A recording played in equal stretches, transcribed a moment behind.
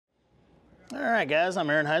All right, guys, I'm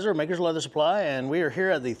Aaron Heiser, Makers Leather Supply, and we are here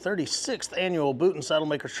at the 36th Annual Boot and Saddle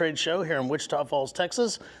Makers Trade Show here in Wichita Falls,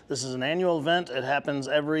 Texas. This is an annual event. It happens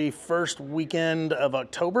every first weekend of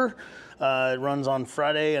October. It runs on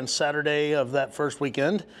Friday and Saturday of that first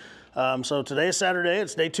weekend. So today's Saturday,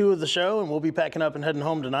 it's day 2 of the show, and we'll be packing up and heading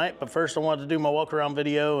home tonight. But first, I wanted to do my walk-around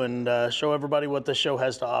video and show everybody what this show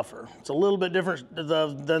has to offer. It's a little bit different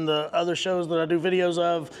than the other shows that I do videos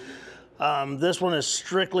of. This one is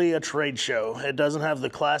strictly a trade show. It doesn't have the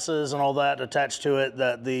classes and all that attached to it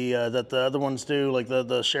that the other ones do, like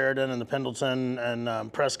the Sheridan and the Pendleton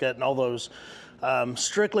and Prescott and all those.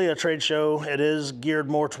 Strictly a trade show. It is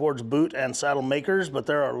geared more towards boot and saddle makers, but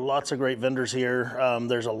there are lots of great vendors here.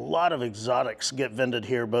 There's a lot of exotics get vended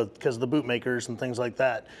here, both because of the boot makers and things like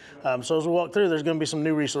that. So as we walk through, there's going to be some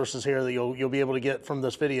new resources here that you'll be able to get from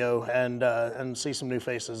this video and see some new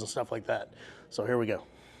faces and stuff like that. So here we go.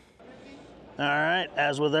 All right,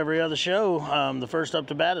 as with every other show, the first up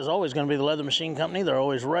to bat is always going to be the Leather Machine Company. They're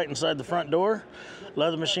always right inside the front door.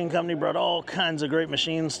 Leather Machine Company brought all kinds of great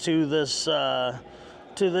machines to this show.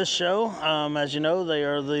 As you know, they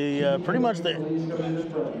are pretty much the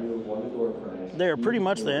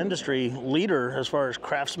industry leader as far as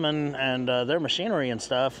craftsmen and their machinery and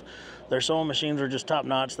stuff. Their sewing machines are just top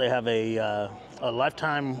notch. They have a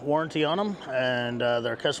lifetime warranty on them, and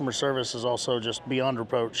their customer service is also just beyond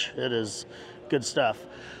reproach. It is good stuff.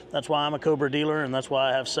 That's why I'm a Cobra dealer, and that's why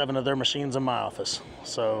I have 7 of their machines in my office.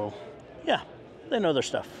 So yeah, they know their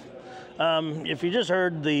stuff. If you just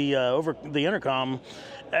heard over the intercom,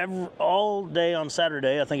 all day on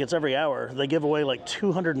Saturday, I think it's every hour, they give away like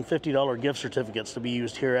 $250 gift certificates to be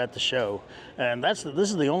used here at the show. And this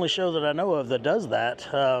is the only show that I know of that does that.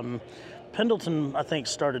 Pendleton, I think,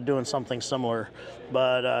 started doing something similar,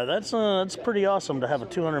 but that's pretty awesome to have a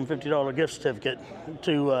 $250 gift certificate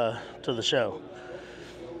to the show.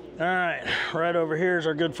 All right over here is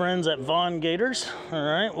our good friends at Vaughn Gators. All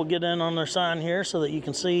right, we'll get in on their sign here so that you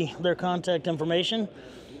can see their contact information.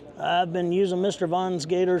 I've been using Mr. Vaughn's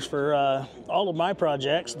Gators for all of my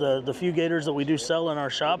projects. The few gators that we do sell in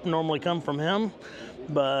our shop normally come from him,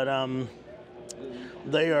 but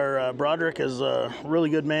Broderick is a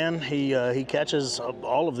really good man. He catches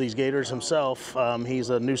all of these gators himself.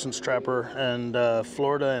 He's a nuisance trapper in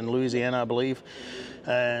Florida and Louisiana, I believe.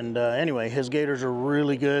 And anyway, his gators are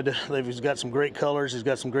really good. He's got some great colors. He's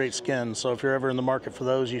got some great skin. So if you're ever in the market for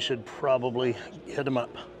those, you should probably hit him up.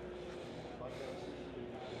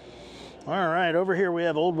 All right, over here we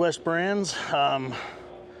have Old West Brands.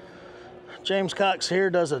 James Cox here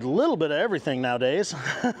does a little bit of everything nowadays.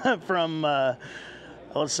 From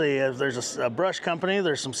let's see, there's a brush company,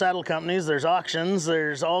 there's some saddle companies, there's auctions,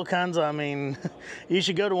 there's all kinds of, I mean, you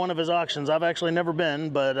should go to one of his auctions. I've actually never been,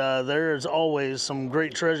 but there's always some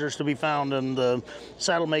great treasures to be found in the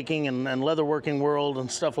saddle making and leatherworking world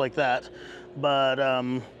and stuff like that. But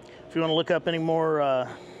if you want to look up any more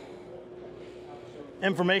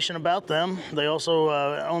information about them, they also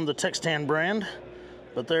own the Textan brand,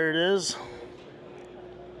 but there it is.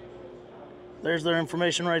 There's their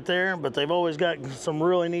information right there, but they've always got some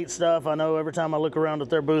really neat stuff. I know every time I look around at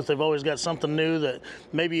their booth, they've always got something new that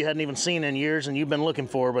maybe you hadn't even seen in years and you've been looking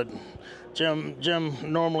for, but Jim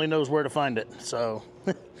normally knows where to find it. So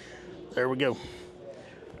there we go.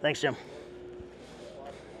 Thanks, Jim.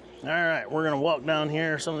 All right, we're gonna walk down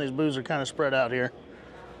here. Some of these booths are kind of spread out here.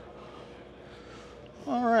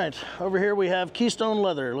 All right, over here we have Keystone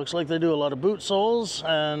Leather. Looks like they do a lot of boot soles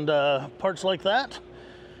and parts like that.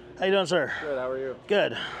 How you doing, sir? Good, how are you?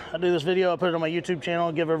 Good. I do this video, I put it on my YouTube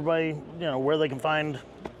channel, give everybody, where they can find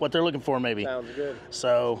what they're looking for maybe. Sounds good.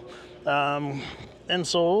 So,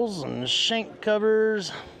 insoles and shank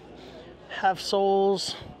covers, half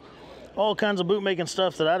soles, all kinds of boot making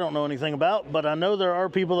stuff that I don't know anything about, but I know there are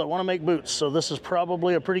people that want to make boots, so this is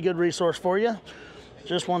probably a pretty good resource for you.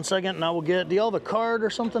 Just one second and I will get, do y'all have a card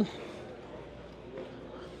or something?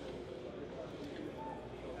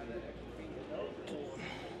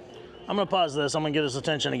 I'm going to pause this. I'm going to get his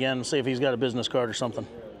attention again and see if he's got a business card or something.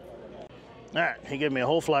 All right, he gave me a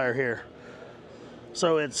whole flyer here.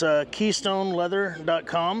 So it's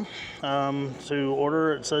keystoneleather.com. To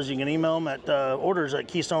order, it says you can email them at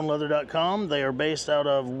orders@keystoneleather.com. They are based out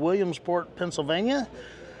of Williamsport, Pennsylvania.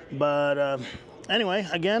 But anyway,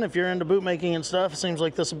 again, if you're into boot making and stuff, it seems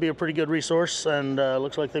like this would be a pretty good resource, and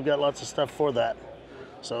looks like they've got lots of stuff for that.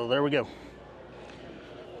 So there we go.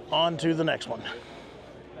 On to the next one.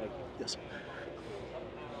 Yes.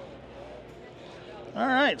 All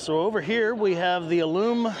right, so over here we have the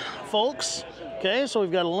Illume folks. Okay, so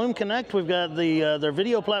we've got Loom Connect. We've got their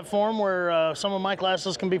video platform where some of my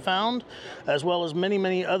classes can be found, as well as many,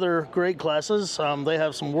 many other great classes. They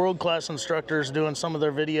have some world-class instructors doing some of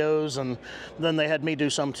their videos, and then they had me do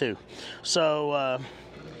some too. So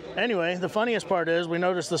anyway, the funniest part is we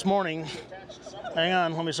noticed this morning, hang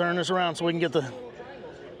on, let me turn this around so we can get the,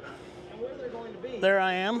 there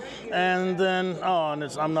I am, and then, oh, and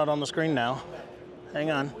I'm not on the screen now. Hang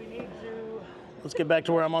on. Let's get back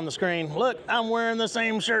to where I'm on the screen. Look, I'm wearing the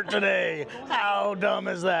same shirt today. How dumb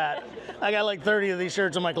is that? I got like 30 of these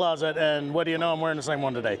shirts in my closet, and what do you know, I'm wearing the same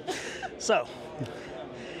one today. So,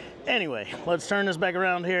 anyway, let's turn this back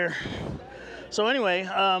around here. So anyway,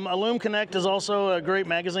 Loom Connect is also a great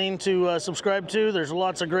magazine to subscribe to. There's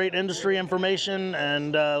lots of great industry information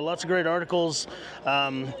and lots of great articles.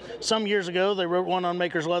 Some years ago, they wrote one on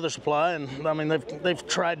Maker's Leather Supply, and I mean they've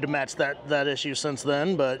tried to match that issue since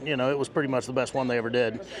then, but you know it was pretty much the best one they ever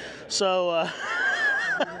did. So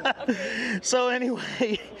so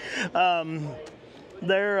anyway.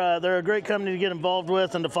 They're a great company to get involved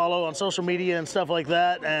with and to follow on social media and stuff like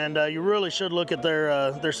that. And you really should look at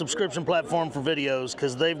their subscription platform for videos,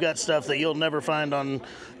 because they've got stuff that you'll never find on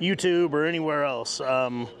YouTube or anywhere else.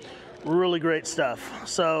 Really great stuff.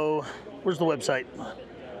 So, where's the website?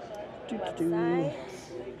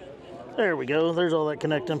 There we go. There's all that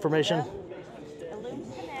Connect information.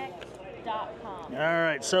 All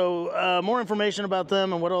right, so more information about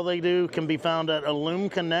them and what all they do can be found at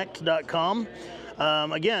illumconnect.com.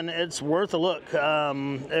 Again, it's worth a look.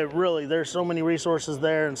 There's so many resources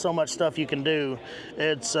there and so much stuff you can do.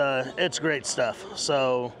 It's great stuff.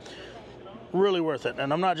 So really worth it.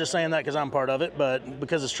 And I'm not just saying that because I'm part of it, but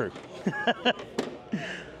because it's true.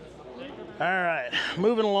 All right,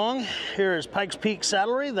 moving along. Here is Pikes Peak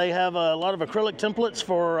Saddlery. They have a lot of acrylic templates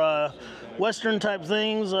for Western type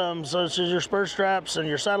things, such as your spur straps and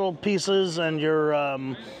your saddle pieces and your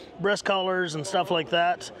breast collars and stuff like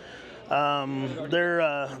that.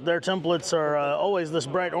 Their templates are always this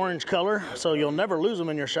bright orange color, so you'll never lose them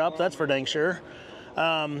in your shop, that's for dang sure.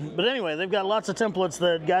 But anyway, they've got lots of templates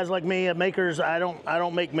that guys like me at Makers, I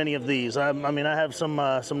don't make many of these. I mean, I have some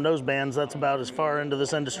nose bands. That's about as far into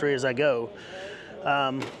this industry as I go.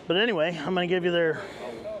 But anyway, I'm going to give you their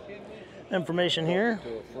information here.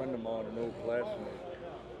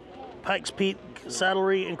 Pikes Peak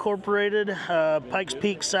Saddlery Incorporated,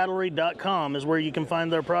 pikespeaksaddlery.com is where you can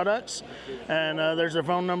find their products, and there's their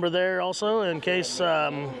phone number there also in case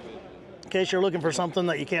you're looking for something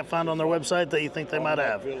that you can't find on their website that you think they might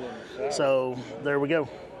have. So there we go.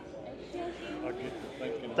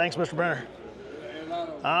 Thanks, Mr. Brenner.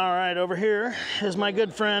 All right, over here is my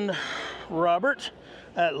good friend Robert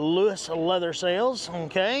at Lewis Leather Sales.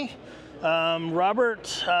 Okay. Robert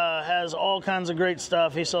has all kinds of great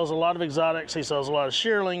stuff. He sells a lot of exotics. He sells a lot of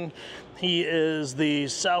shearling. He is the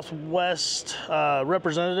Southwest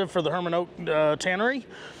representative for the Herman Oak Tannery.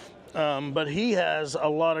 But he has a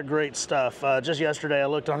lot of great stuff. Just yesterday I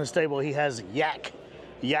looked on his table. He has yak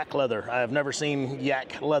leather. I have never seen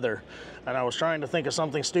yak leather. And I was trying to think of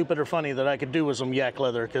something stupid or funny that I could do with some yak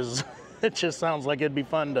leather, because it just sounds like it'd be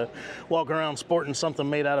fun to walk around sporting something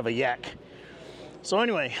made out of a yak. So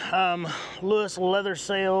anyway, Lewis Leather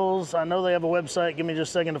Sales, I know they have a website. Give me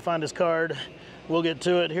just a second to find his card. We'll get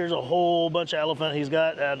to it. Here's a whole bunch of elephant he's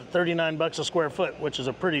got at $39 a square foot, which is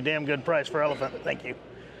a pretty damn good price for elephant. Thank you.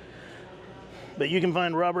 But you can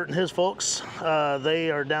find Robert and his folks.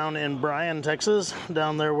 They are down in Bryan, Texas,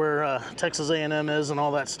 down there where Texas A&M is and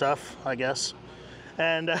all that stuff, I guess.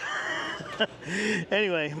 And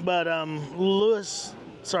anyway, but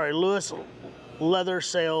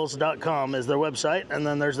LewisLeatherSales.com is their website, and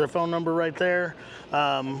then there's their phone number right there.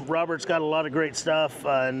 Robert's got a lot of great stuff,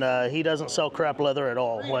 and he doesn't sell crap leather at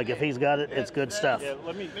all. Like, if he's got it, it's good stuff.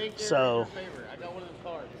 So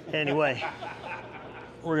anyway,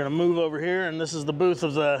 we're gonna move over here, and this is the booth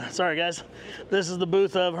of this is the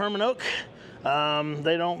booth of Herman Oak.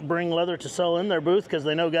 They don't bring leather to sell in their booth because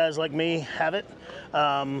they know guys like me have it,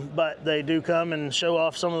 but they do come and show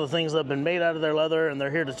off some of the things that have been made out of their leather, and they're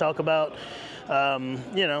here to talk about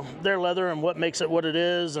you know, their leather and what makes it what it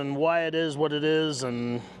is and why it is what it is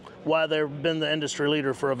and why they've been the industry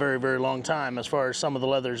leader for a very, very long time as far as some of the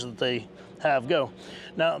leathers that they have go.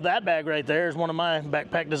 Now that bag right there is one of my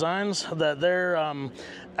backpack designs that their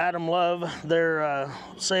Adam Love, their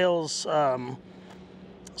sales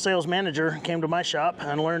manager, came to my shop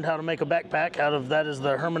and learned how to make a backpack out of. That is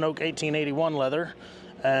the Herman Oak 1881 leather,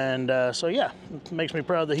 and so yeah, it makes me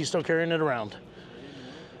proud that he's still carrying it around.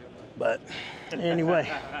 But anyway,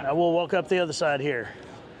 now we'll walk up the other side here.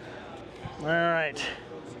 All right,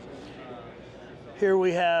 here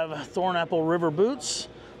we have Thornapple River boots.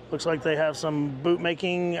 Looks like they have some boot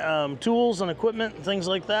making tools and equipment, things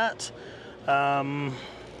like that.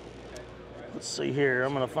 Let's see here.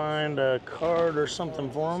 I'm going to find a card or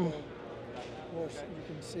something for them. Of course, you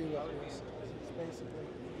can see what this is. It's basically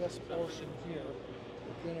this portion here,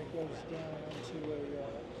 but then it goes down into a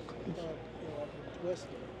twisted.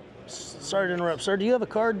 Sorry to interrupt, sir. Do you have a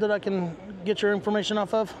card that I can get your information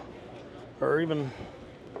off of? Or even,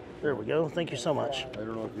 there we go. Thank you so much. I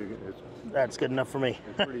don't know if you can, That's good enough for me.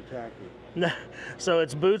 it's pretty tacky. So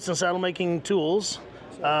it's boots and saddle making tools.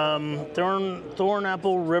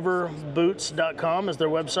 Thornapplerriverboots.com is their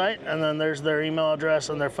website, and then there's their email address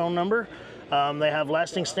and their phone number. They have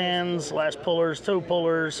lasting stands, lash pullers, toe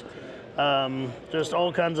pullers, just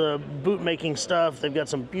all kinds of boot making stuff. They've got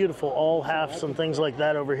some beautiful all halves and things like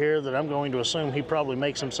that over here that I'm going to assume he probably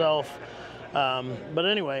makes himself. But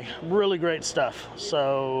anyway, really great stuff.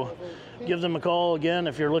 So give them a call again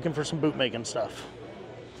if you're looking for some boot making stuff.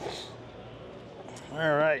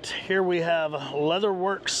 All right, here we have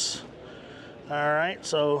Leatherworks. All right,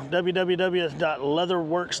 so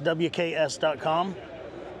www.leatherworkswks.com.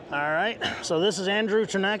 All right, so this is Andrew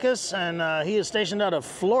Trinakis, and he is stationed out of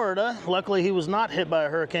Florida. Luckily, he was not hit by a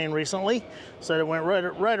hurricane recently. Said it went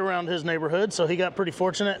right around his neighborhood, so he got pretty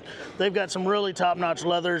fortunate. They've got some really top-notch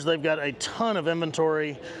leathers. They've got a ton of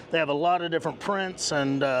inventory. They have a lot of different prints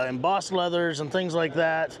and embossed leathers and things like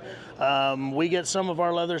that. We get some of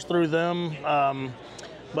our leathers through them.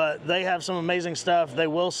 But they have some amazing stuff. They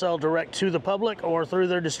will sell direct to the public or through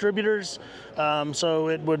their distributors. So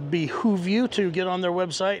it would behoove you to get on their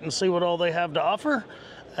website and see what all they have to offer.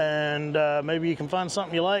 And maybe you can find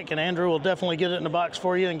something you like, and Andrew will definitely get it in a box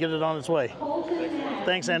for you and get it on its way.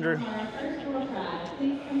 Thanks, Andrew.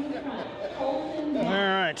 All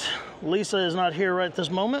right, Lisa is not here right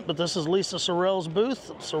this moment, but this is Lisa Sorrell's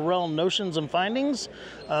booth, Sorrell Notions and Findings.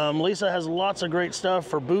 Lisa has lots of great stuff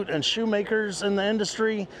for boot and shoemakers in the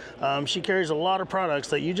industry. She carries a lot of products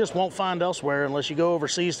that you just won't find elsewhere unless you go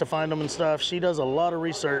overseas to find them and stuff. She does a lot of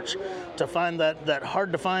research to find that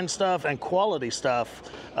hard to find stuff and quality stuff.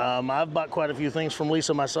 I've bought quite a few things from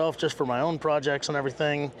Lisa myself just for my own projects and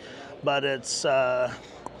everything, but it's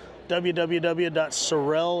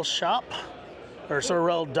www.sorrellshop. or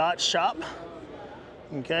Sorrell.shop.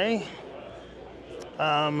 Okay.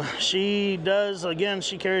 She does, again,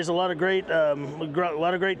 she carries a lot of great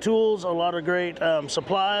tools, a lot of great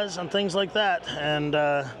supplies and things like that. And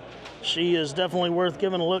she is definitely worth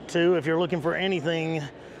giving a look to if you're looking for anything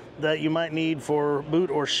that you might need for boot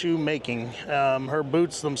or shoe making. Her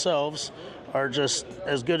boots themselves are just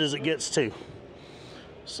as good as it gets too.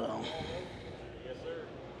 So.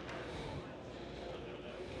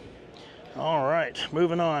 All right,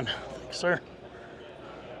 moving on. Thanks, sir.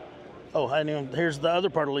 Oh, here's the other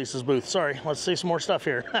part of Lisa's booth. Sorry, let's see some more stuff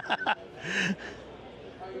here.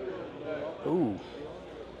 Ooh,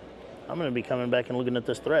 I'm gonna be coming back and looking at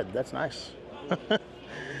this thread. That's nice.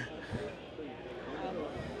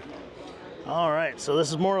 All right, so this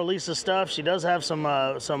is more of Lisa's stuff. She does have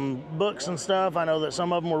some books and stuff. I know that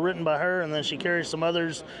some of them were written by her, and then she carries some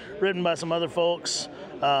others written by some other folks.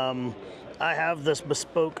 I have this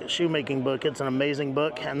bespoke shoemaking book. It's an amazing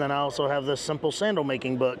book. And then I also have this simple sandal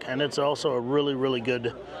making book, and it's also a really, really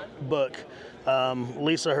good book.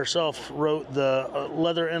 Lisa herself wrote the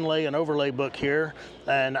leather inlay and overlay book here,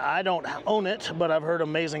 and I don't own it, but I've heard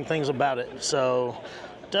amazing things about it. So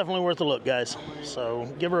definitely worth a look, guys.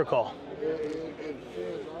 So give her a call.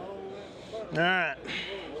 All right.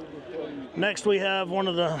 Next, we have one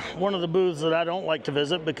of the booths that I don't like to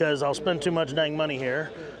visit because I'll spend too much dang money here.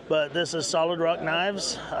 But this is Solid Rock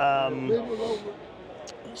Knives.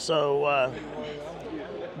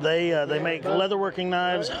 They make leatherworking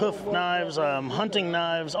knives, hoof knives, hunting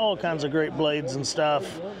knives, all kinds of great blades and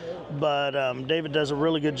stuff. But David does a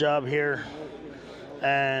really good job here,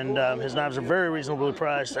 and his knives are very reasonably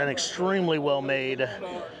priced and extremely well made.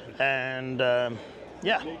 And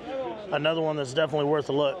yeah, another one that's definitely worth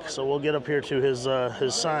a look. So we'll get up here to his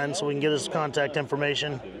sign so we can get his contact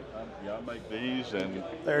information. Yeah, I make these, and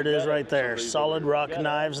there it is right there,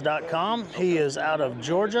 solidrockknives.com. He is out of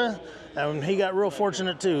Georgia, and he got real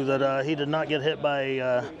fortunate too that he did not get hit by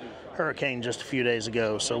a hurricane just a few days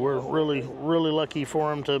ago. So we're really, really lucky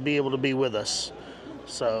for him to be able to be with us.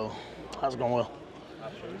 So how's it going, Will?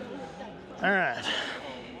 All right.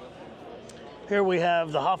 Here we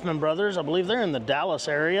have the Hoffman brothers. I believe they're in the Dallas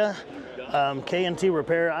area. K&T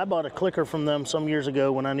Repair. I bought a clicker from them some years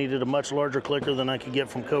ago when I needed a much larger clicker than I could get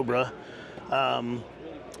from Cobra.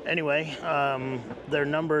 Anyway, their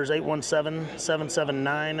number is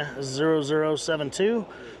 817-779-0072.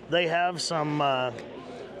 They have some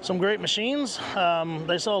some great machines.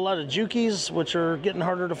 They sell a lot of Jukies, which are getting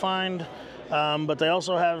harder to find. But they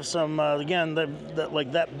also have some, again,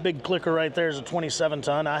 like that big clicker right there is a 27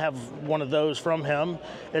 ton. I have one of those from him.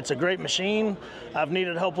 It's a great machine. I've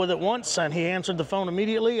needed help with it once, and he answered the phone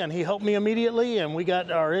immediately, and he helped me immediately, and we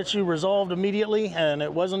got our issue resolved immediately, and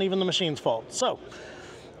it wasn't even the machine's fault. So,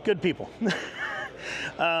 good people.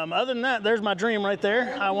 Other than that, there's my dream right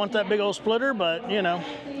there. I want that big old splitter, but, you know,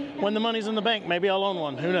 when the money's in the bank, maybe I'll own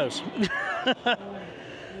one. Who knows?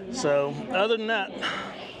 So, other than that,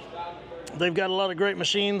 they've got a lot of great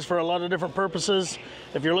machines for a lot of different purposes.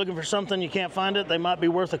 If you're looking for something you can't find it, they might be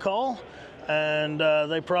worth a call, and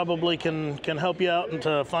they probably can help you out and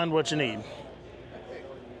to find what you need.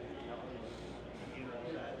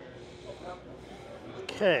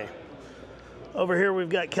 Okay. Over here we've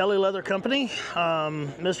got Kelly Leather Company.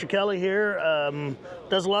 Mr. Kelly here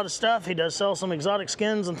does a lot of stuff. He does sell some exotic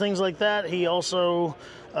skins and things like that. He also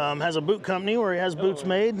has a boot company where he has boots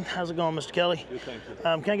made. How's it going, Mr. Kelly? Good, thank you.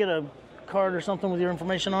 Can I get a card or something with your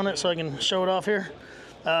information on it so I can show it off here?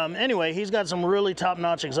 Anyway, he's got some really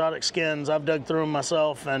top-notch exotic skins. I've dug through them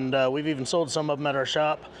myself, and we've even sold some of them at our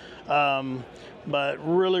shop. But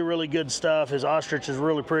really, really good stuff. His ostrich is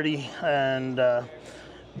really pretty, and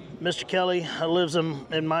Mr. Kelly lives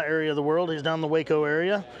in my area of the world. He's down in the Waco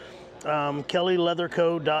area.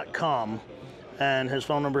 KellyLeatherCo.com. And his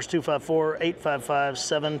phone number is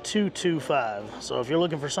 254-855-7225. So if you're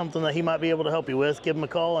looking for something that he might be able to help you with, give him a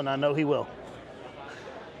call, and I know he will.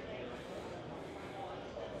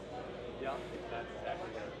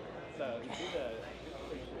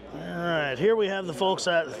 All right, here we have the folks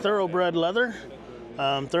at Thoroughbred Leather.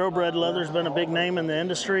 Thoroughbred Leather's been a big name in the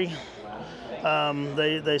industry.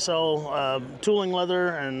 They sell tooling leather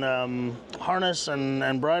and harness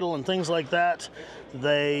and bridle and things like that.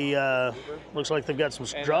 They looks like they've got some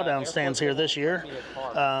drawdown stands here this year.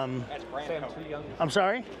 I'm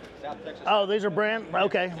sorry? Oh, these are Brant.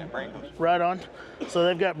 Okay, right on. So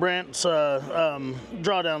they've got Brant's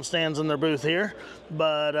drawdown stands in their booth here.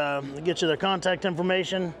 But I'll get you their contact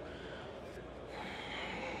information.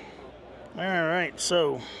 All right,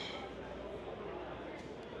 so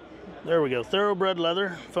there we go. Thoroughbred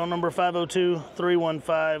Leather. Phone number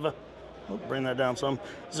 502-315. Bring that down some.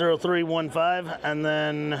 0315. And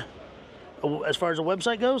then, as far as the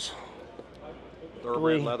website goes,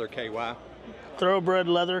 Thoroughbred Leather KY.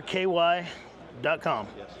 ThoroughbredLeatherKY.com.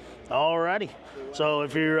 Yes. Alrighty. So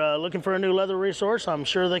if you're looking for a new leather resource, I'm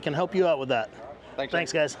sure they can help you out with that.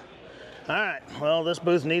 Thanks, guys. All right. Well, this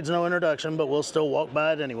booth needs no introduction, but we'll still walk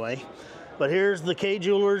by it anyway. But here's the K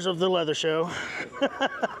Jewelers of the leather show.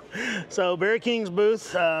 So Barry King's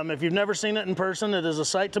booth, if you've never seen it in person, it is a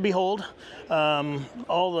sight to behold.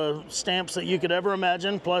 All the stamps that you could ever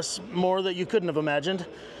imagine, plus more that you couldn't have imagined.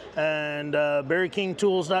 And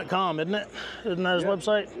BarryKingTools.com, isn't it? Isn't that his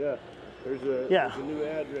website? Yeah. There's a new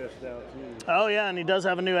address now, too. Oh, yeah, and he does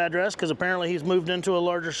have a new address because apparently he's moved into a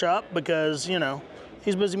larger shop because, you know,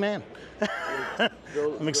 he's a busy man.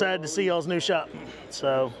 I'm excited to see y'all's new shop.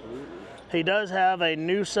 So he does have a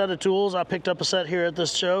new set of tools. I picked up a set here at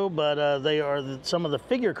this show, but they are some of the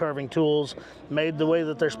figure carving tools made the way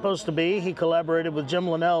that they're supposed to be. He collaborated with Jim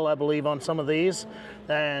Linnell, I believe, on some of these.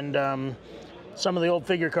 And some of the old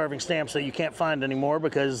figure carving stamps that you can't find anymore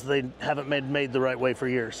because they haven't been made the right way for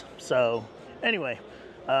years. So anyway,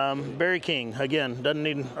 Barry King, again, doesn't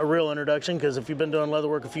need a real introduction because if you've been doing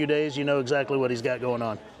leatherwork a few days, you know exactly what he's got going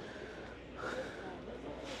on.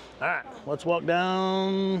 All right, let's walk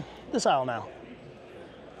down this aisle now.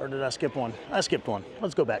 Or did I skip one? I skipped one.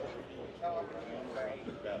 Let's go back.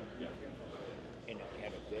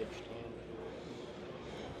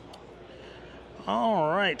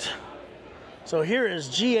 All right. So here is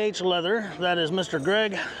GH Leather. That is Mr.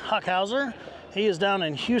 Greg Hockhauser. He is down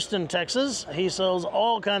in Houston, Texas. He sells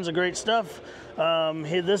all kinds of great stuff.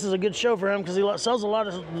 This is a good show for him because he sells a lot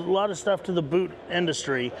of stuff to the boot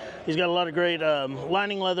industry. He's got a lot of great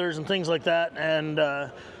lining leathers and things like that. And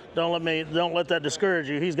don't let that discourage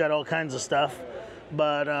you. He's got all kinds of stuff.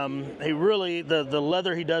 But he really the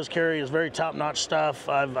leather he does carry is very top-notch stuff.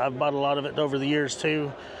 I've bought a lot of it over the years too.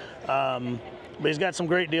 But he's got some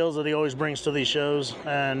great deals that he always brings to these shows,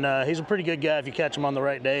 and he's a pretty good guy if you catch him on the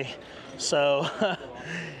right day. So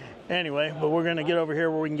anyway, but we're going to get over here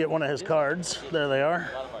where we can get one of his cards. There they are.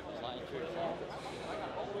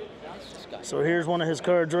 So here's one of his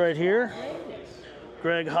cards right here.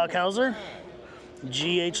 Greg Hockhauser,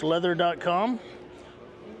 GHLeather.com.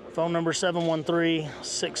 Phone number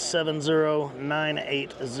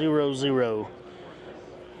 713-670-9800.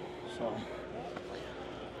 So.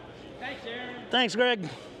 Thanks, Greg.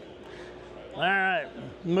 All right,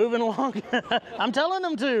 moving along. I'm telling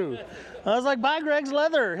him to. I was like, buy Greg's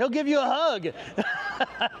leather. He'll give you a hug.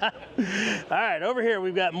 All right, over here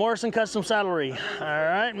we've got Morrison Custom Saddlery. All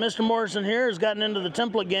right, Mr. Morrison here has gotten into the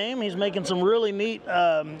template game. He's making some really neat,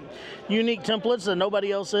 unique templates that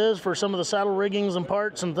nobody else is for some of the saddle riggings and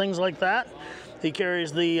parts and things like that. He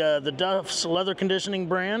carries the Duff's Leather Conditioning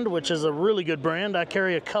brand, which is a really good brand. I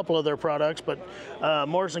carry a couple of their products, but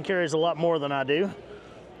Morrison carries a lot more than I do.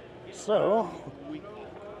 So,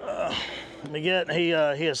 he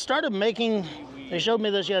has started making, they showed me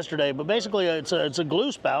this yesterday, but basically it's a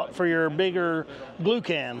glue spout for your bigger glue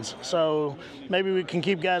cans. So maybe we can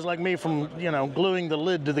keep guys like me from, gluing the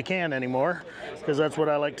lid to the can anymore, because that's what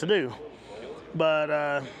I like to do.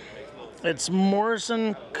 But it's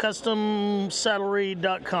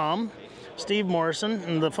MorrisonCustomSaddlery.com. Steve Morrison,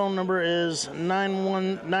 and the phone number is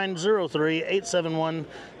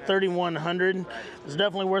 903-871-3100. It's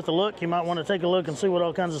definitely worth a look. You might want to take a look and see what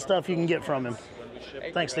all kinds of stuff you can get from him.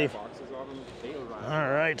 Thanks, Steve. All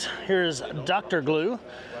right, here's Dr. Glue.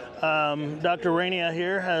 Dr. Rania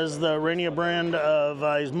here has the Rania brand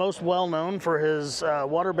of, he's most well known for his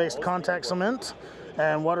water-based contact cement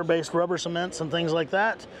and water-based rubber cements and things like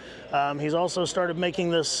that. He's also started making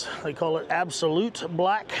this, they call it Absolute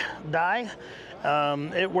Black dye.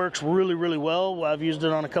 It works really, really well. I've used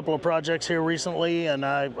it on a couple of projects here recently, and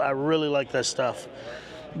I really like this stuff.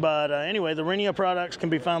 But anyway, the Rania products can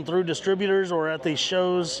be found through distributors or at these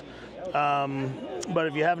shows. But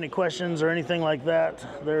if you have any questions or anything like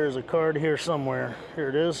that, there is a card here somewhere. Here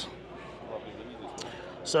it is.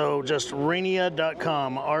 So just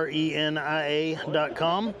Renia.com,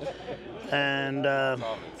 RENIA.com. And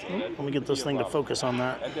let me get this thing to focus on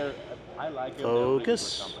that.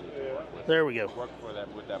 Focus. There we go.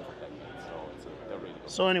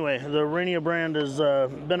 So anyway, the Rania brand has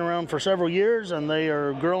been around for several years, and they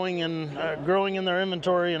are growing in their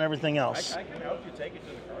inventory and everything else. I can help you take it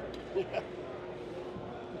to the car.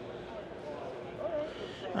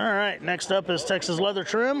 All right, next up is Texas Leather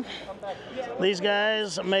Trim. These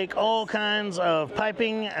guys make all kinds of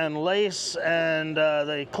piping and lace, and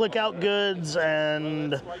they click out goods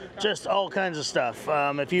and just all kinds of stuff.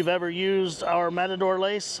 If you've ever used our Matador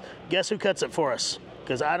lace, guess who cuts it for us?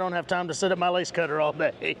 Because I don't have time to sit at my lace cutter all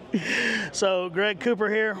day. So Greg Cooper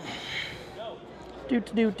here.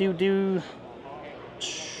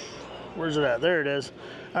 Where's it at? There it is.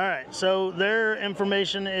 All right, so their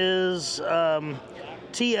information is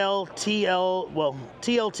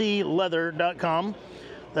TLTleather.com.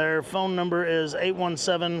 Their phone number is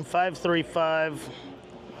 817-535.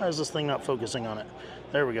 Why is this thing not focusing on it?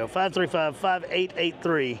 There we go,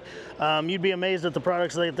 535-5883. You'd be amazed at the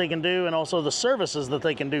products that they can do and also the services that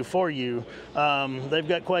they can do for you. They've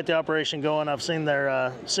got quite the operation going. I've seen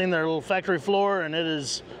their little factory floor, and it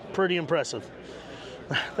is pretty impressive.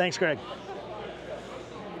 Thanks, Greg.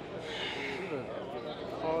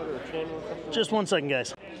 Just 1 second,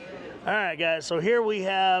 guys. All right, guys, so here we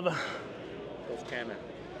have... Toscana.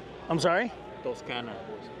 I'm sorry? Toscana.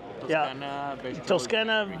 Yeah.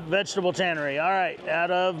 Toscana Vegetable Tannery. All right,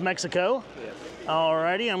 out of Mexico. Yes. All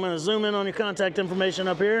righty, I'm going to zoom in on your contact information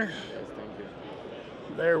up here. Yes, thank you.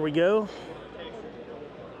 There we go.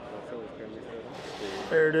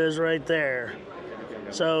 There it is right there.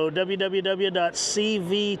 So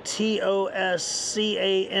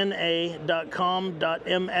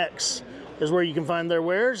www.cvtoscana.com.mx is where you can find their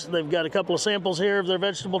wares. They've got a couple of samples here of their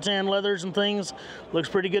vegetable tan leathers and things. Looks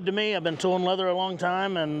pretty good to me. I've been tooling leather a long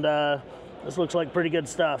time, and this looks like pretty good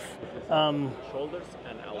stuff. Shoulders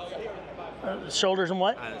and outsole. Shoulders and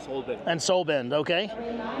what? Sole bend. And sole bend, okay.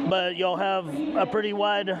 But you'll have a pretty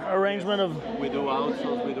wide arrangement of... We do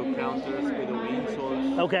outsoles, we do counters, we do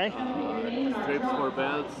insoles. Okay. Strips for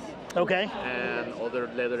belts. Okay. And other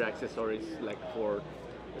leather accessories, like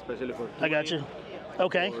especially for I got you.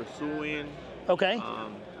 Okay. For sewing. Okay.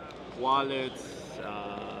 Wallets,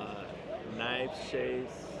 knives,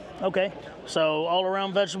 shades. Okay. So all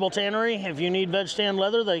around vegetable tannery. If you need veg tan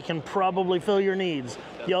leather, they can probably fill your needs.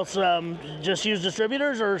 You also just use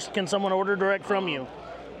distributors, or can someone order direct from you?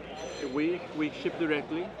 We ship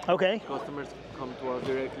directly. Okay. Customers come to us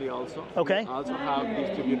directly also. Okay. We also have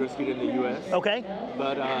distributors here in the U.S. Okay.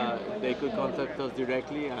 But they could contact us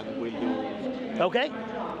directly, and we'll do. Okay.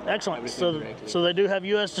 Excellent. So they do have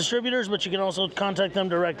U.S. distributors, but you can also contact them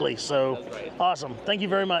directly. So That's right. Awesome. Thank you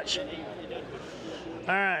very much.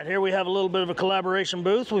 All right, here we have a little bit of a collaboration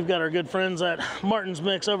booth. We've got our good friends at Martin's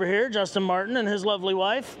Mix over here, Justin Martin and his lovely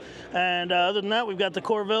wife. And other than that, we've got the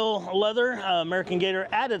Corville leather, American Gator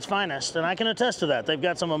at its finest, and I can attest to that. They've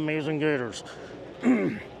got some amazing gators.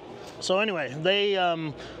 So anyway, they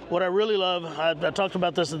what I really love, I talked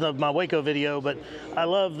about this in my Waco video, but I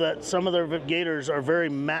love that some of their gaiters are very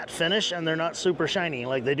matte finish and they're not super shiny.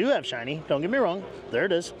 Like they do have shiny, don't get me wrong, there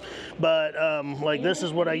it is. But like this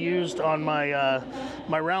is what I used on my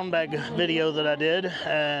my round bag video that I did,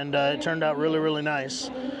 and it turned out really, really nice.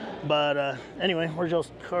 But anyway, where's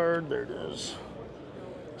y'all's card? There it is.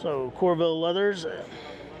 So Corville Leathers,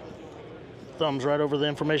 thumbs right over the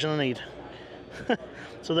information I need.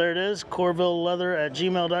 So there it is,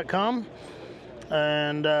 CorvilleLeather@gmail.com,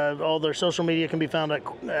 and all their social media can be found at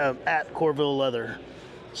Corville Leather.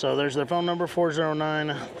 So there's their phone number,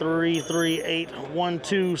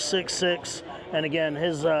 409-338-1266. And again,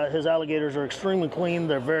 his alligators are extremely clean.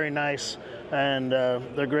 They're very nice, and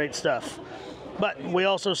they're great stuff. But we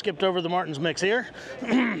also skipped over the Martin's Mix here.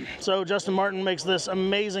 So Justin Martin makes this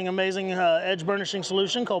amazing, amazing edge burnishing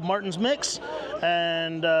solution called Martin's Mix.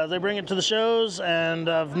 And they bring it to the shows, and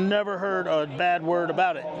I've never heard a bad word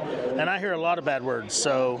about it. And I hear a lot of bad words,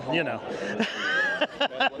 so, you know.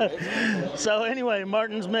 So anyway,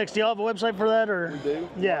 Martin's Mix, do y'all have a website for that? Or? We do.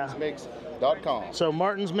 Yeah. MartinsMix.com. So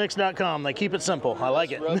martinsmix.com, they keep it simple. I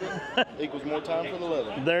like it. Rubbing equals more time for the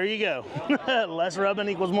leather. There you go. Less rubbing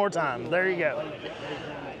equals more time. There you go.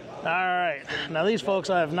 All right. Now these folks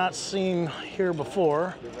I have not seen here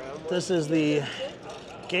before. This is the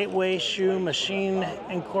Gateway Shoe Machine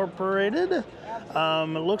Incorporated.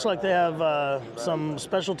 It looks like they have some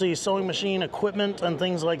specialty sewing machine equipment and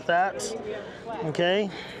things like that. Okay,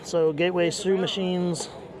 so Gateway Shoe Machines.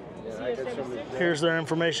 Here's their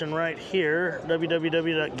information right here,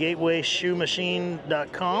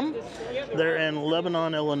 www.gatewayshoemachine.com. They're in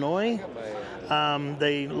Lebanon, Illinois.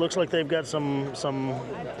 They looks like they've got some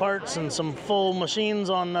parts and some full machines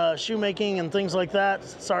on shoemaking and things like that.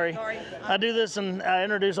 Sorry, I do this and I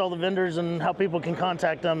introduce all the vendors and how people can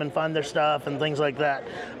contact them and find their stuff and things like that.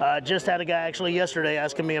 Just had a guy actually yesterday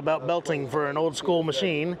asking me about belting for an old school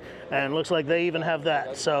machine, and looks like they even have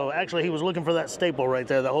that. So actually he was looking for that staple right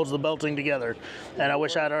there that holds the belting together, and I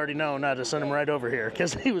wish I'd already known not to send him right over here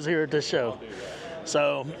because he was here at this show.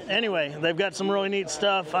 So anyway, they've got some really neat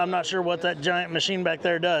stuff. I'm not sure what that giant machine back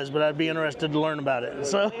there does, but I'd be interested to learn about it.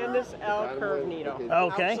 So Landis L Curve needle.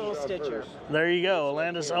 Okay. Outsole stitcher. There you go,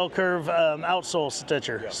 Landis L Curve outsole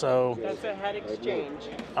stitcher. So That's a head exchange.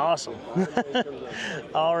 awesome.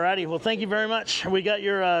 Alrighty, well thank you very much. We got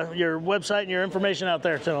your website and your information out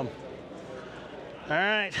there to them. All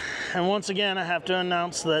right, and once again I have to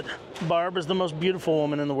announce that Barb is the most beautiful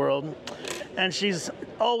woman in the world, and she's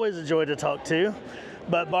always a joy to talk to.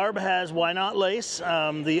 But Barb has Why Not Lace,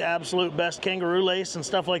 the absolute best kangaroo lace and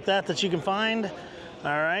stuff like that you can find.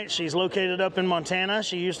 All right, she's located up in Montana.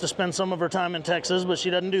 She used to spend some of her time in Texas, but she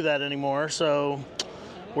doesn't do that anymore, so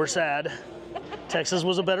we're sad. Texas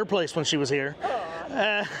was a better place when she was here.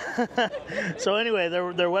 So anyway,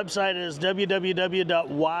 their website is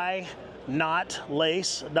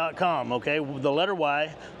www.whynotlace.com, okay? The letter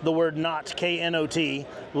Y, the word not, K-N-O-T,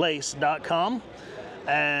 lace.com.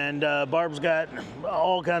 And Barb's got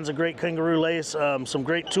all kinds of great kangaroo lace, some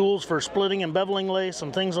great tools for splitting and beveling lace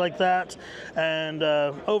and things like that. And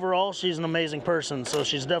overall, she's an amazing person, so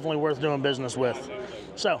she's definitely worth doing business with.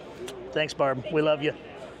 So, thanks, Barb. We love you.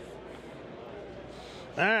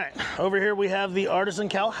 All right, over here we have the Artisan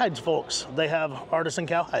Cowhides folks. They have Artisan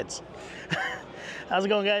Cowhides. How's it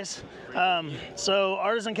going, guys? So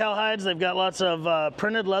Artisan Cowhides, they've got lots of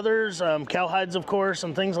printed leathers, cowhides, of course,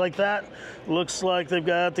 and things like that. Looks like they've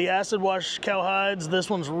got the acid wash cowhides. This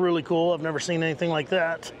one's really cool. I've never seen anything like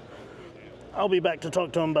that. I'll be back to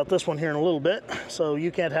talk to them about this one here in a little bit, so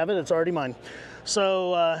you can't have it. It's already mine.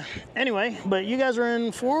 So anyway, but you guys are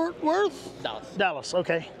in Fort Worth? Dallas. Dallas,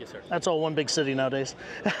 okay. Yes, sir. That's all one big city nowadays.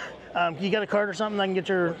 You got a card or something I can get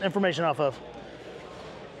your information off of?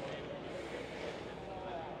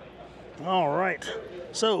 All right.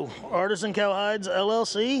 So, Artisan Cowhides,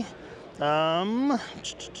 LLC.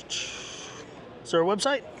 Is there a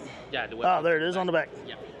website? Yeah, the website. Oh, there it is on the back.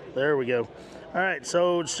 Yeah. There we go. All right,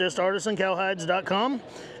 so it's just artisancowhides.com.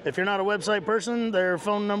 If you're not a website person, their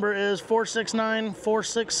phone number is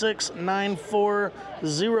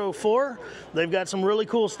 469-466-9404. They've got some really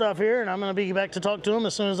cool stuff here, and I'm going to be back to talk to them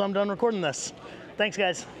as soon as I'm done recording this. Thanks,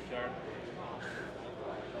 guys.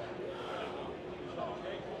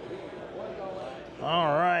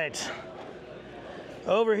 All right.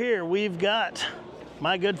 Over here, we've got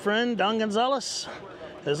my good friend, Don Gonzalez,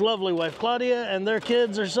 his lovely wife, Claudia, and their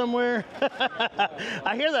kids are somewhere.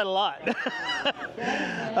 I hear that a lot.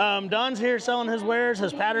 Don's here selling his wares,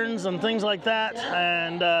 his patterns, and things like that,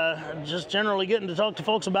 and just generally getting to talk to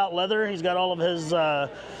folks about leather. He's got all of his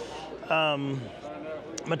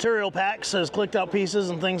material packs, his clicked out pieces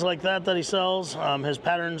and things like that he sells. His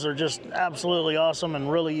patterns are just absolutely awesome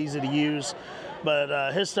and really easy to use.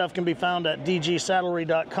 But his stuff can be found at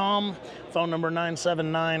dgsaddlery.com. Phone number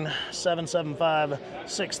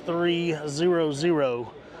 979-775-6300.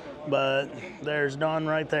 But there's Don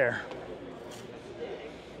right there.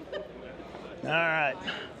 All right.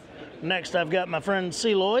 Next, I've got my friend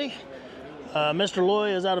C. Loy. Mr.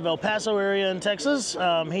 Loy is out of El Paso area in Texas.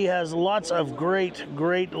 He has lots of great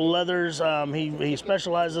leathers. He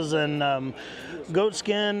specializes in goat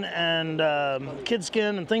skin and kid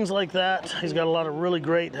skin and things like that. He's got a lot of really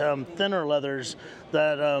great thinner leathers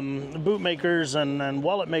that boot makers and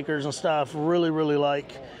wallet makers and stuff really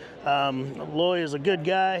like. Loy is a good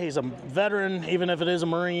guy. He's a veteran, even if it is a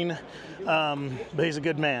Marine, but he's a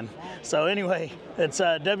good man. So anyway, it's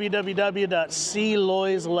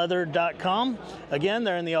www.cloysleather.com. Again,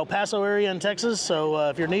 they're in the El Paso area in Texas, so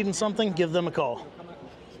if you're needing something, give them a call.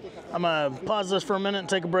 I'm going to pause this for a minute and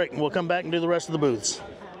take a break, and we'll come back and do the rest of the booths.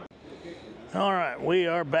 All right, we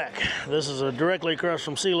are back. This is directly across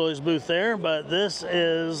from C. Loy's booth there, but this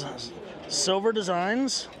is Silver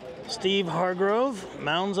Designs, Steve Hargrove,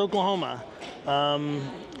 Mounds, Oklahoma.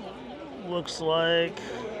 Looks like,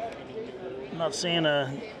 I'm not seeing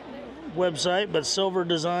a website, but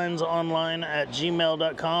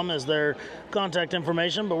silverdesignsonline@gmail.com is their contact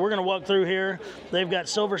information. But we're going to walk through here. They've got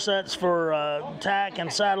silver sets for tack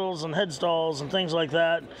and saddles and headstalls and things like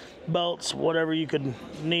that, belts, whatever you could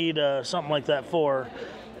need something like that for.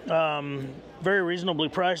 Very reasonably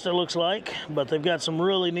priced, it looks like, but they've got some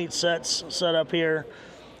really neat sets set up here.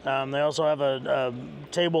 They also have a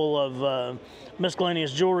table of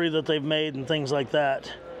miscellaneous jewelry that they've made and things like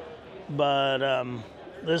that. But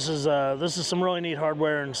this is some really neat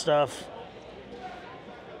hardware and stuff,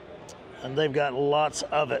 and they've got lots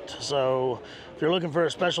of it. So if you're looking for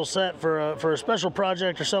a special set for a special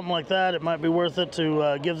project or something like that, it might be worth it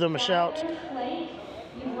to give them a shout,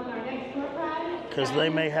 because they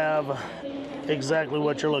may have exactly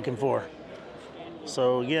what you're looking for.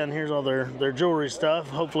 So again, here's all their jewelry stuff.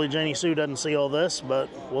 Hopefully Janie Sue doesn't see all this, but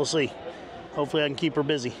we'll see. Hopefully I can keep her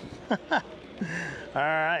busy. All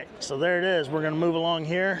right, so there it is. We're gonna move along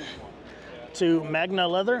here to Magna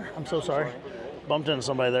Leather. I'm so sorry, bumped into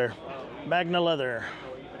somebody there. Magna Leather.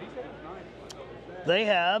 They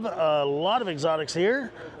have a lot of exotics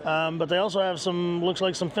here, but they also have some, looks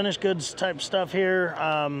like some finished goods type stuff here.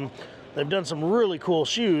 They've done some really cool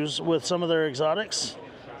shoes with some of their exotics.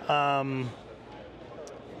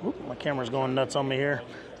 Oop, my camera's going nuts on me here.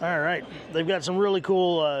 All right, they've got some really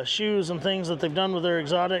cool shoes and things that they've done with their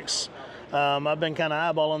exotics. I've been kind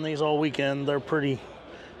of eyeballing these all weekend. They're pretty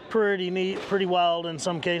neat, pretty wild in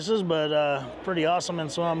some cases, but pretty awesome in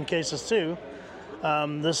some cases too.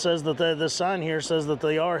 This says that this sign here says that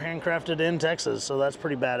they are handcrafted in Texas, so that's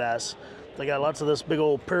pretty badass. They got lots of this big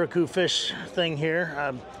old paraku fish thing here.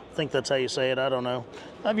 I think that's how you say it. I don't know.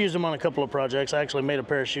 I've used them on a couple of projects. I actually made a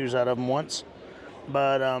pair of shoes out of them once.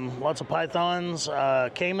 But lots of pythons,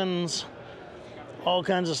 caimans, all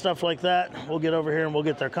kinds of stuff like that. We'll get over here and we'll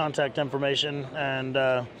get their contact information, and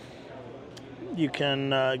you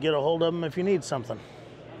can get a hold of them if you need something.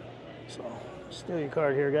 So, steal your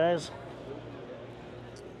card here, guys.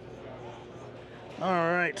 All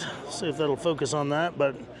right, see if that'll focus on that,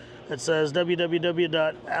 but it says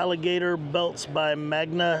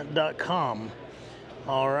www.alligatorbeltsbymagna.com.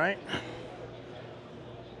 All right.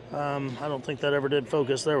 I don't think that ever did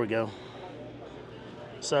focus. There we go.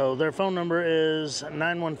 So their phone number is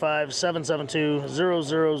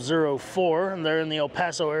 915-772-0004, and they're in the El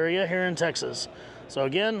Paso area here in Texas. So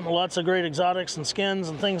again, lots of great exotics and skins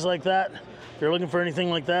and things like that. If you're looking for anything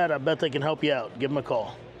like that, I bet they can help you out. Give them a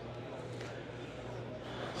call.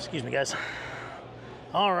 Excuse me, guys.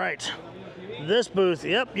 All right. This booth,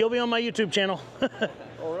 yep, you'll be on my YouTube channel.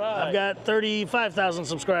 All right. I've got 35,000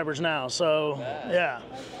 subscribers now, so yeah.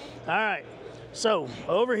 All right, so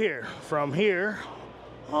over here, from here,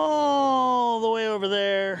 all the way over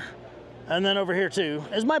there, and then over here too,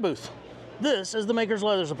 is my booth. This is the Maker's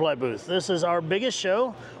Leather Supply booth. This is our biggest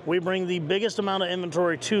show. We bring the biggest amount of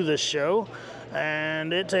inventory to this show,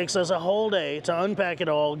 and it takes us a whole day to unpack it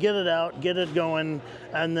all, get it out, get it going,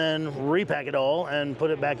 and then repack it all and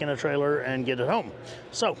put it back in a trailer and get it home.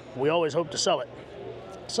 So we always hope to sell it.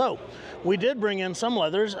 So we did bring in some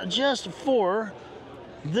leathers just for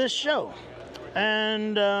this show,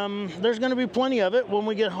 and there's going to be plenty of it when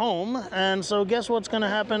we get home. And so guess what's going to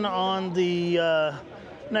happen on the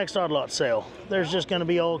next odd lot sale? There's just going to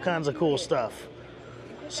be all kinds of cool stuff.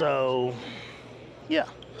 So yeah,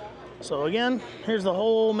 so again, here's the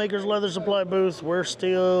whole Maker's Leather Supply booth. We're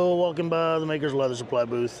still walking by the Maker's Leather Supply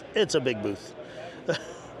booth. It's a big booth. All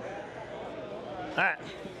right.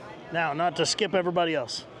 Now, not to skip everybody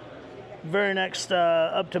else. Very next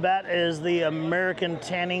up to bat is the American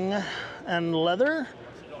Tanning and Leather.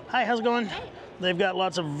 Hi, how's it going? They've got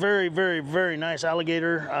lots of very, very, very nice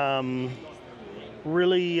alligator,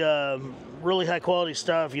 really high quality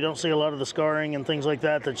stuff. You don't see a lot of the scarring and things like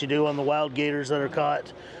that you do on the wild gators that are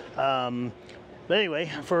caught. But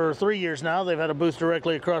anyway, for 3 years now, they've had a booth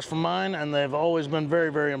directly across from mine, and they've always been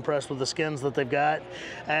very, very impressed with the skins that they've got.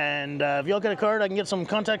 And if y'all get a card, I can get some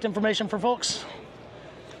contact information for folks.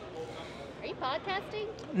 Are you podcasting?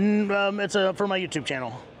 It's for my YouTube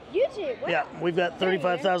channel. YouTube? Wow. Yeah, we've got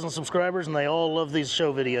 35,000 subscribers, and they all love these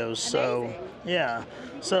show videos. So, yeah.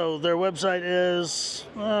 So their website is,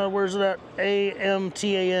 where's it at?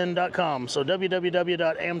 amtan.com. So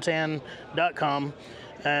www.amtan.com.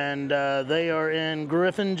 And they are in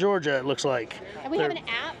Griffin, Georgia, it looks like. And we have an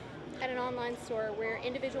app at an online store where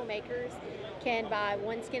individual makers can buy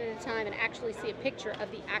one skin at a time and actually see a picture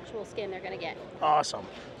of the actual skin they're going to get. Awesome.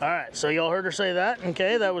 All right, so y'all heard her say that.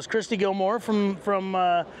 Okay, that was Christy Gilmore from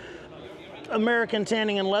American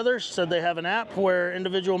Tanning and Leather. She said they have an app where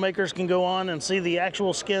individual makers can go on and see the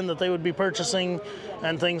actual skin that they would be purchasing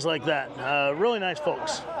and things like that. Really nice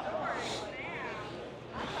folks.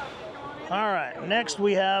 All right, next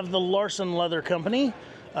we have the Larson Leather Company.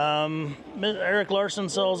 Eric Larson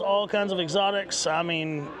sells all kinds of exotics. I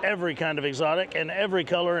mean, every kind of exotic and every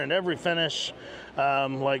color and every finish,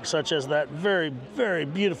 like such as that very, very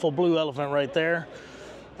beautiful blue elephant right there.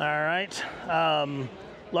 All right.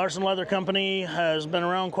 Larson Leather Company has been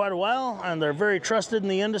around quite a while, and they're very trusted in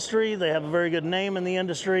the industry. They have a very good name in the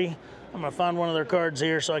industry. I'm going to find one of their cards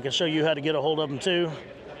here so I can show you how to get a hold of them too.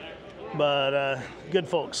 But good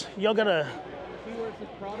folks. Y'all got a...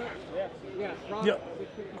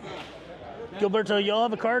 Gilberto, y'all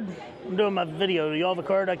have a card? I'm doing my video. Do y'all have a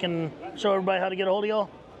card I can show everybody how to get a hold of y'all?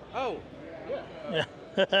 Oh, Yeah.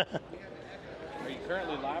 are you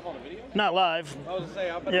currently live on the video? Not live. I was going to say,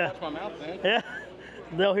 I better watch my mouth then. Yeah.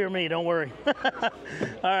 They'll hear me, don't worry. All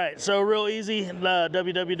right, so real easy,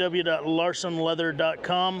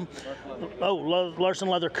 www.larsonleather.com. Oh,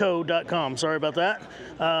 larsonleatherco.com, sorry about that.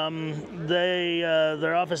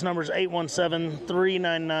 Their office number is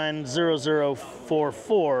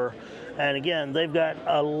 817-399-0044. And again, they've got,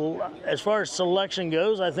 as far as selection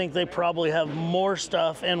goes, I think they probably have more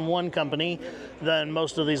stuff in one company than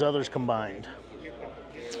most of these others combined.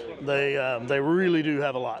 They really do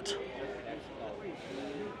have a lot.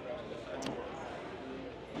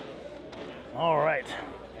 All right,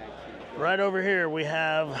 right over here we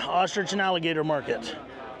have Ostrich and Alligator Market.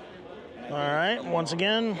 All right, once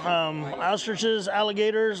again, ostriches,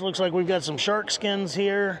 alligators, looks like we've got some shark skins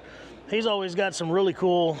here. He's always got some really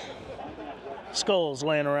cool skulls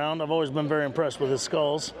laying around. I've always been very impressed with his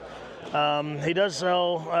skulls. He does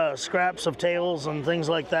sell scraps of tails and things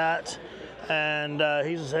like that. And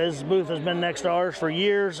his booth has been next to ours for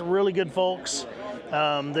years. Really good folks.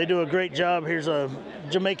 They do a great job. Here's a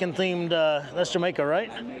Jamaican-themed, that's Jamaica,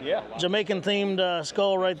 right? Yeah. Jamaican-themed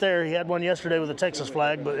skull right there. He had one yesterday with a Texas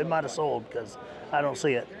flag, but it might have sold because I don't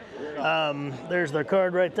see it. There's their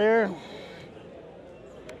card right there.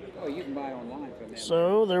 Oh, you can buy online from them.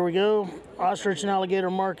 So there we go. Ostrich and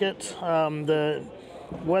Alligator Market. The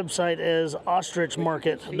website is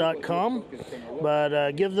ostrichmarket.com.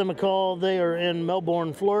 But give them a call. They are in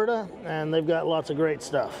Melbourne, Florida, and they've got lots of great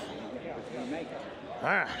stuff. All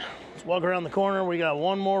right, let's walk around the corner. We got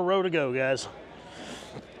one more row to go, guys.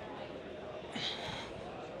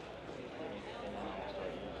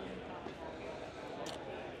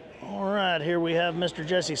 All right, here we have Mr.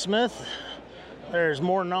 Jesse Smith. There's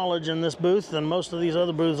more knowledge in this booth than most of these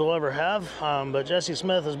other booths will ever have, but Jesse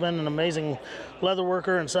Smith has been an amazing leather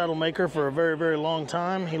worker and saddle maker for a very, very long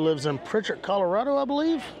time. He lives in Pritchett, Colorado, I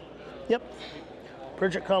believe. Yep.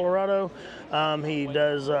 Pritchett, Colorado. He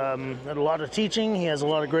does a lot of teaching. He has a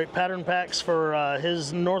lot of great pattern packs for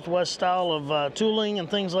his Northwest style of tooling and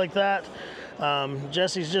things like that.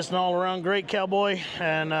 Jesse's just an all-around great cowboy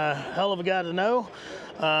and a hell of a guy to know.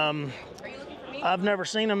 I've never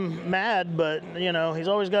seen him mad, but you know, he's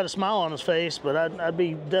always got a smile on his face, but I'd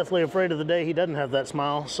be deathly afraid of the day he doesn't have that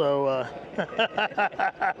smile. So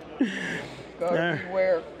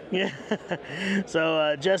Beware. yeah.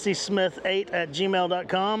 So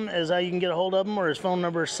jessesmith8@gmail.com is how you can get a hold of him, or his phone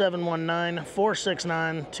number is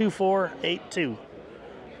 719-469-2482.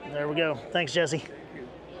 There we go. Thanks, Jesse.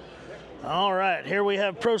 All right, here we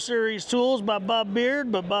have Pro Series Tools by Bob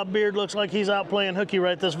Beard, but Bob Beard looks like he's out playing hooky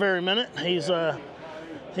right this very minute. He's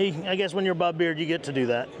I guess when you're Bob Beard, you get to do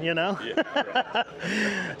that, you know? Yeah.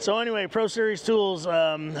 So anyway, Pro Series Tools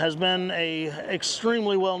has been a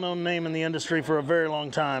extremely well-known name in the industry for a very long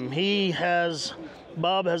time.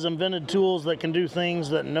 Bob has invented tools that can do things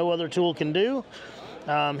that no other tool can do.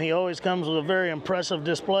 He always comes with a very impressive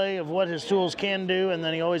display of what his tools can do, and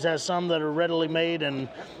then he always has some that are readily made and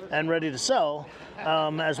ready to sell,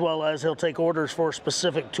 as well as he'll take orders for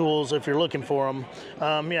specific tools if you're looking for them.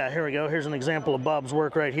 Yeah, here we go. Here's an example of Bob's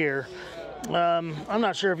work right here. I'm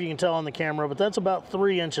not sure if you can tell on the camera, but that's about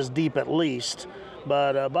 3 inches deep at least.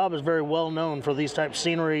 But Bob is very well known for these type of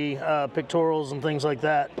scenery, pictorials, and things like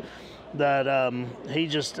that. He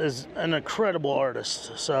just is an incredible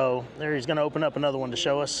artist. So there, he's going to open up another one to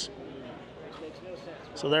show us.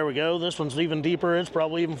 So there we go. This one's even deeper. It's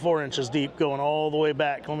probably even 4 inches deep, going all the way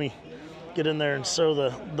back. Let me get in there and show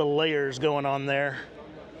the layers going on there.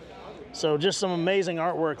 So just some amazing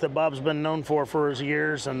artwork that Bob's been known for his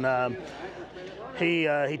years, and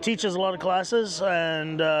he teaches a lot of classes.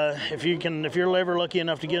 And if you're ever lucky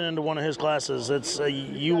enough to get into one of his classes,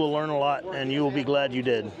 you will learn a lot, and you will be glad you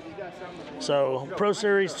did. So Pro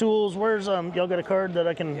Series Tools, where's y'all got a card that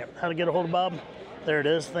I can how to get a hold of Bob? There it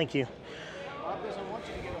is. Thank you. Bob doesn't want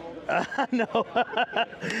you to get a hold of him. No.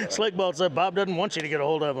 Slickball said Bob doesn't want you to get a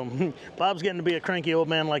hold of him. Bob's getting to be a cranky old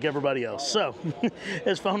man like everybody else. So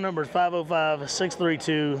his phone number is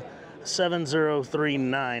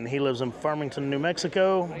 505-632-7039. He lives in Farmington, New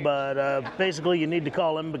Mexico, but basically you need to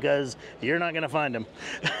call him because you're not going to find him.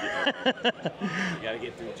 You got to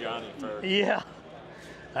get through Johnny first. Yeah.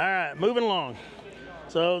 All right, moving along.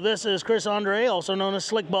 So this is Chris Andre, also known as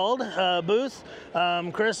Slickbald booth.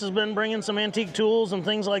 Chris has been bringing some antique tools and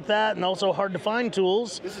things like that, and also hard to find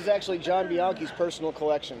tools. This is actually John Bianchi's personal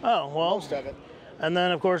collection. Oh, well. Most of it. And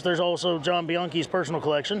then, of course, there's also John Bianchi's personal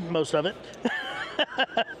collection, most of it.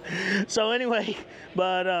 So anyway,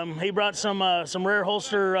 but he brought some rare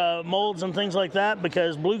holster molds and things like that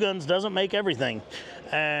because Blue Guns doesn't make everything.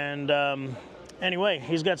 And anyway,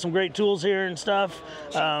 he's got some great tools here and stuff.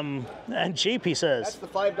 And cheap, he says. That's the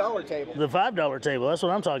 $5 table. The $5 table, that's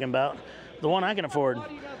what I'm talking about. The one I can afford.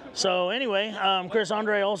 So anyway, Chris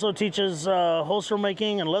Andre also teaches holster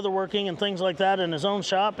making and leather working and things like that in his own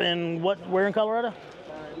shop in where in Colorado?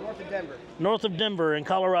 North of Denver. North of Denver in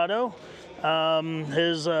Colorado.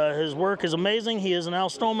 His work is amazing. He is an Al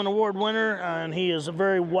Stolman Award winner, and he is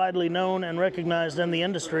very widely known and recognized in the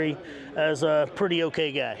industry as a pretty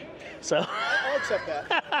okay guy. So I'll accept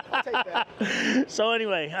that. I'll take that. So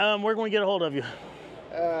anyway, where can we get a hold of you?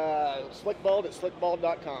 Slickbald at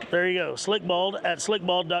slickbald.com. There you go, slickbald at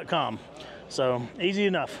slickbald.com. So easy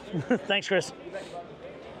enough. Thanks, Chris.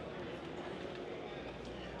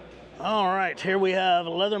 All right, here we have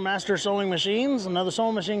Leather Master Sewing Machines, another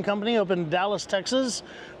sewing machine company up in Dallas, Texas.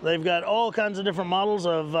 They've got all kinds of different models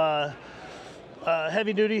of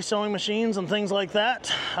heavy-duty sewing machines and things like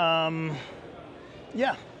that.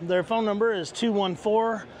 Yeah, their phone number is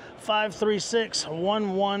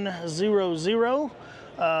 214-536-1100.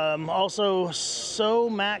 Also,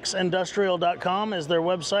 sewmaxindustrial.com is their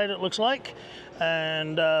website, it looks like.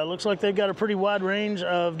 And looks like they've got a pretty wide range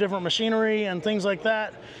of different machinery and things like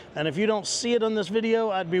that. And if you don't see it on this video,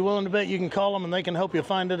 I'd be willing to bet you can call them and they can help you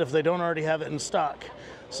find it if they don't already have it in stock.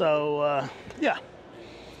 So, yeah.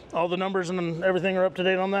 All the numbers and everything are up to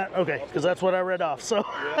date on that? Okay, because that's what I read off. So,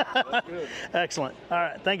 Yeah, that's good. Excellent. All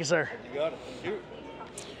right, thank you, sir. You got it. Thank you.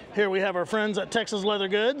 Here we have our friends at Texas Leather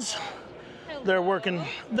Goods. They're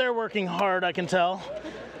working hard, I can tell.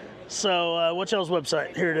 So, what's y'all's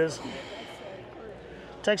website? Here it is.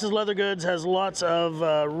 Texas Leather Goods has lots of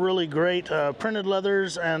really great printed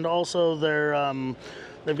leathers, and also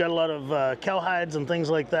they've got a lot of cowhides and things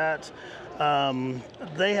like that.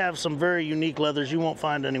 They have some very unique leathers you won't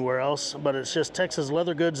find anywhere else, but it's just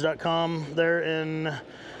texasleathergoods.com. They're in,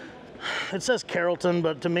 it says Carrollton,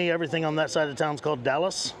 but to me everything on that side of town is called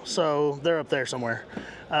Dallas, so they're up there somewhere.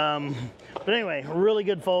 But anyway, really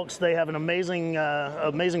good folks. They have an amazing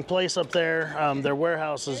place up there. Their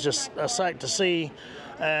warehouse is just a sight to see,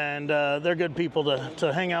 and they're good people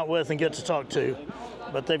to hang out with and get to talk to.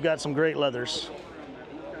 But they've got some great leathers.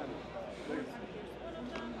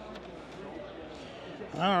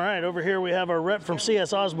 All right, over here we have our rep from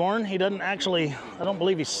CS Osborne. He doesn't actually, I don't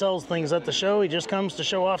believe he sells things at the show. He just comes to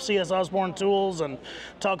show off CS Osborne tools and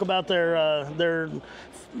talk about their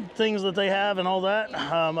things that they have and all that.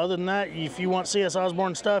 Other than that, if you want CS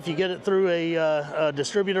Osborne stuff, you get it through a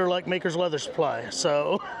distributor like Maker's Leather Supply.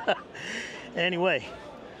 So anyway,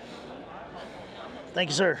 thank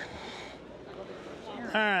you, sir.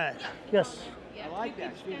 All right, yes. Yes. like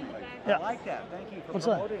that, excuse me. Yeah. I like that. Thank you for What's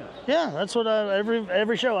that? promoting us. Yeah, that's what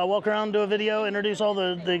every show I walk around, do a video, introduce all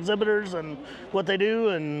the exhibitors and what they do,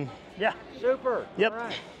 and yeah. Super. Yep. All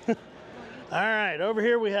right. All right, over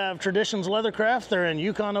here we have Traditions Leathercraft. They're in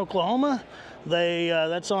Yukon, Oklahoma.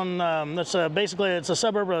 That's basically it's a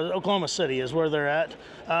suburb of Oklahoma City is where they're at.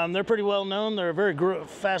 They're pretty well known. They're a very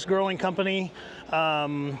fast-growing company.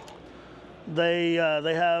 They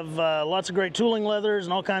have lots of great tooling leathers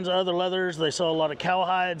and all kinds of other leathers. They sell a lot of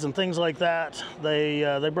cowhides and things like that.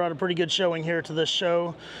 They brought a pretty good showing here to this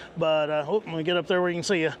show, but let me get up there where you can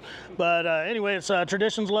see you. But anyway, it's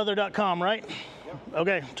traditionsleather.com, right?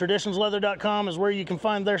 Okay, traditionsleather.com is where you can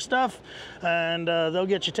find their stuff, and they'll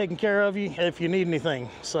get you taken care of if you need anything.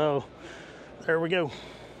 So there we go.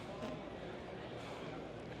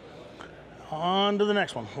 On to the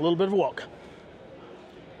next one, a little bit of a walk.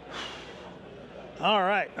 All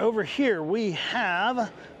right, over here we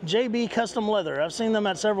have JB Custom Leather. I've seen them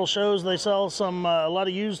at several shows. They sell a lot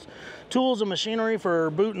of used tools and machinery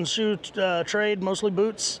for boot and shoe trade, mostly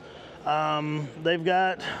boots. They've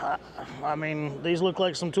got, these look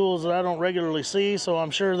like some tools that I don't regularly see, so I'm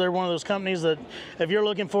sure they're one of those companies that if you're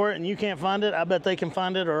looking for it and you can't find it, I bet they can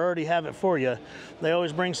find it or already have it for you. They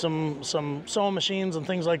always bring some sewing machines and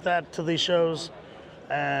things like that to these shows,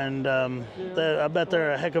 and I bet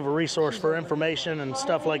they're a heck of a resource for information and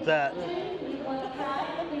stuff like that.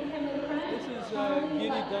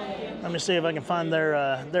 Let me see if I can find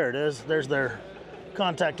their, there it is, there's their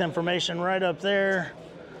contact information right up there.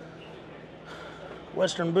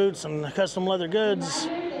 Western Boots and Custom Leather Goods,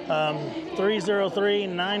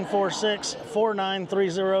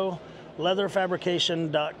 303-946-4930,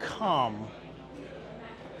 leatherfabrication.com.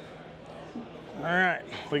 All right,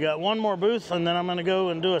 we got one more booth, and then I'm going to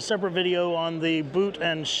go and do a separate video on the boot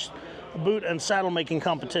and saddle making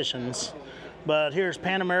competitions. But here's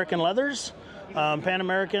Pan American Leathers. Pan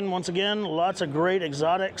American, once again, lots of great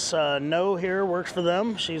exotics. No here works for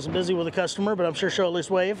them. She's busy with a customer, but I'm sure she'll at least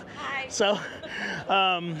wave. Hi. So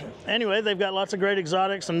anyway, they've got lots of great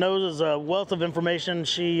exotics, and Nose is a wealth of information.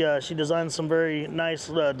 She designs some very nice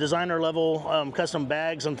designer level custom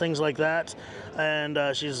bags and things like that. And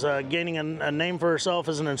she's gaining a name for herself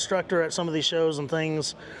as an instructor at some of these shows and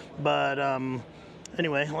things. But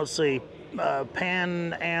anyway, let's see.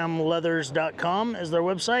 panamleathers.com is their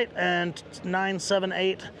website, and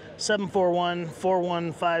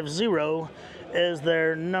 978-741-4150 is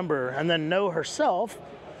their number. And then Noah herself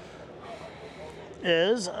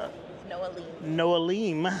is Noah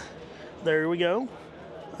Leem. There we go.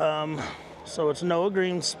 So it's Noah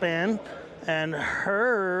Greenspan, and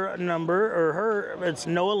her number, it's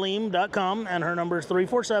noahleem.com, and her number is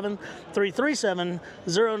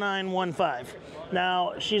 347-337-0915.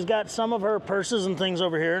 Now, she's got some of her purses and things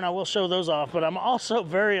over here, and I will show those off, but I'm also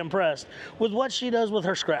very impressed with what she does with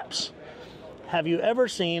her scraps. Have you ever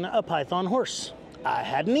seen a python horse? I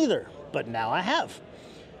hadn't either, but now I have.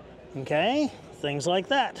 Okay, things like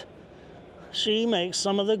that. She makes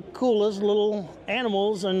some of the coolest little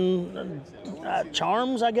animals and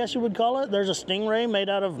charms, I guess you would call it. There's a stingray made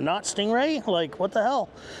out of not stingray. Like, what the hell?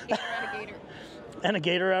 Gator out of gator. And a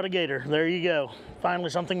gator out of gator. There you go. Finally,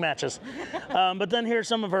 something matches. But then here's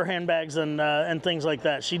some of her handbags and things like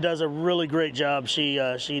that. She does a really great job.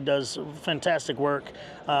 She does fantastic work,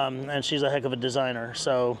 and she's a heck of a designer.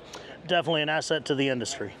 So definitely an asset to the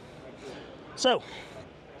industry. So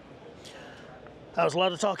that was a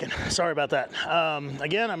lot of talking. Sorry about that.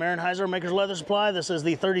 Again, I'm Aaron Heiser, Makers Leather Supply. This is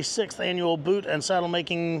the 36th annual boot and saddle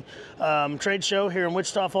making trade show here in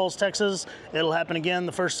Wichita Falls, Texas. It'll happen again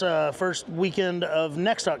the first weekend of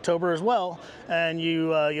next October as well, and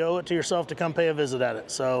you owe it to yourself to come pay a visit at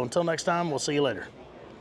it. So until next time, we'll see you later.